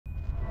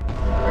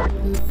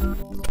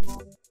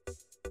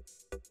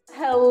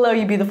Hello,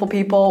 you beautiful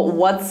people.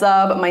 What's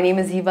up? My name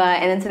is Eva,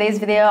 and in today's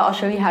video, I'll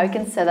show you how you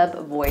can set up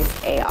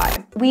voice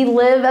AI. We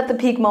live at the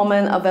peak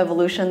moment of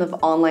evolution of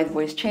online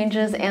voice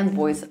changes and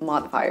voice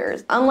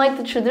modifiers. Unlike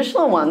the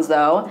traditional ones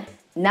though,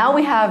 now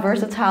we have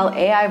versatile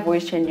AI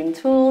voice changing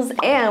tools,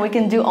 and we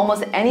can do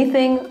almost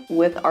anything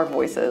with our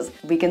voices.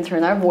 We can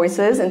turn our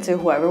voices into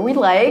whoever we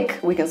like.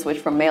 We can switch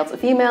from male to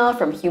female,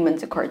 from human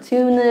to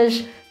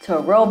cartoonish, to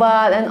a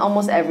robot, and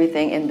almost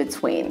everything in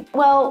between.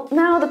 Well,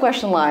 now the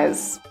question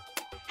lies,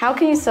 how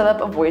can you set up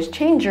a voice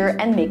changer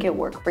and make it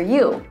work for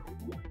you?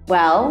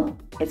 Well,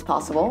 it's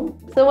possible.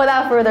 So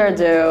without further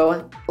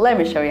ado, let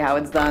me show you how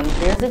it's done.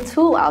 There's a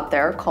tool out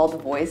there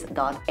called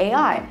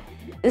Voice.ai.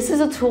 This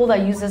is a tool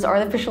that uses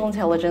artificial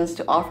intelligence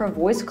to offer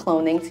voice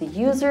cloning to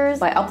users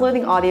by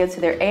uploading audio to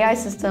their AI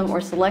system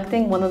or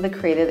selecting one of the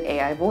created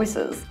AI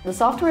voices. The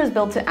software is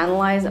built to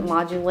analyze,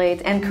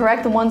 modulate, and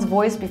correct one's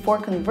voice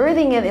before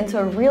converting it into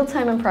a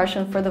real-time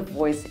impression for the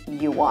voice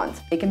you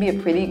want. It can be a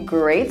pretty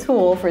great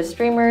tool for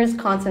streamers,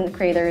 content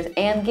creators,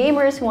 and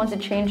gamers who want to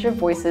change their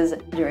voices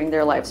during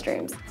their live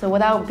streams. So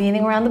without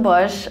beating around the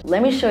bush,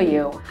 let me show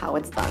you how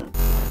it's done.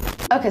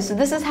 Okay, so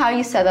this is how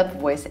you set up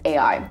Voice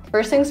AI.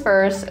 First things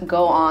first,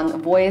 go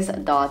on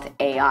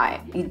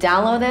voice.ai. You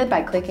download it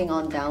by clicking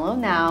on download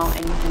now,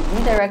 and you can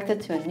redirect it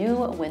to a new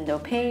window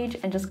page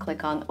and just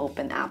click on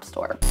open App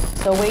Store.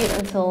 So wait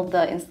until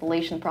the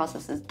installation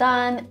process is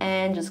done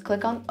and just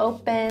click on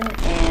open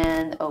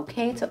and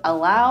OK to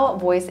allow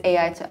Voice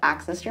AI to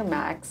access your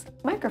Mac's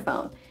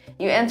microphone.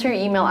 You enter your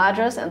email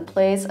address and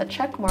place a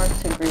check mark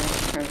to agree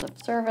with the terms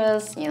of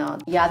service, yada,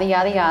 yada,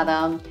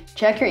 yada.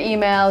 Check your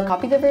email,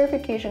 copy the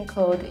verification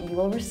code you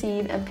will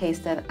receive and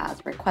paste it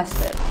as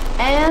requested.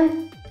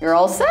 And you're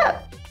all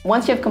set.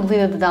 Once you have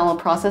completed the download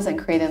process and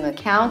created an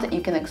account,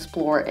 you can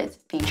explore its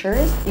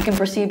features. You can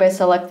proceed by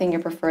selecting your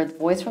preferred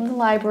voice from the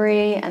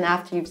library, and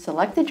after you've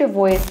selected your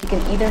voice, you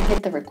can either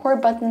hit the record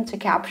button to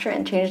capture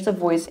and change the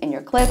voice in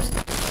your clips,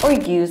 or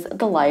use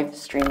the live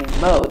streaming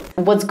mode.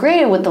 What's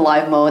great with the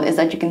live mode is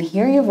that you can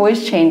hear your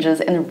voice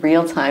changes in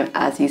real time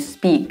as you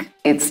speak.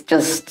 It's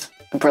just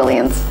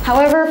brilliant.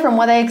 However, from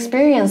what I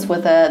experienced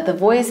with it, the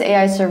voice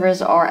AI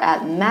servers are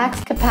at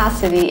max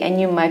capacity and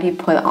you might be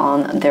put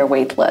on their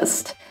wait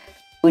list,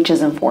 which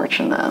is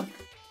unfortunate.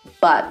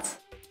 But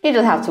you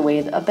just have to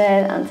wait a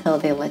bit until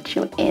they let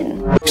you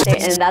in. Okay,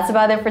 and that's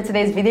about it for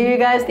today's video, you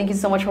guys. Thank you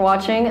so much for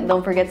watching.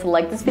 Don't forget to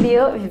like this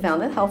video if you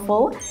found it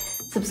helpful.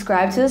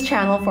 Subscribe to this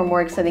channel for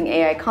more exciting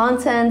AI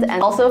content,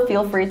 and also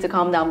feel free to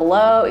comment down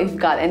below if you've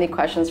got any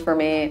questions for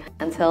me.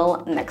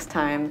 Until next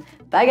time,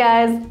 bye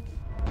guys!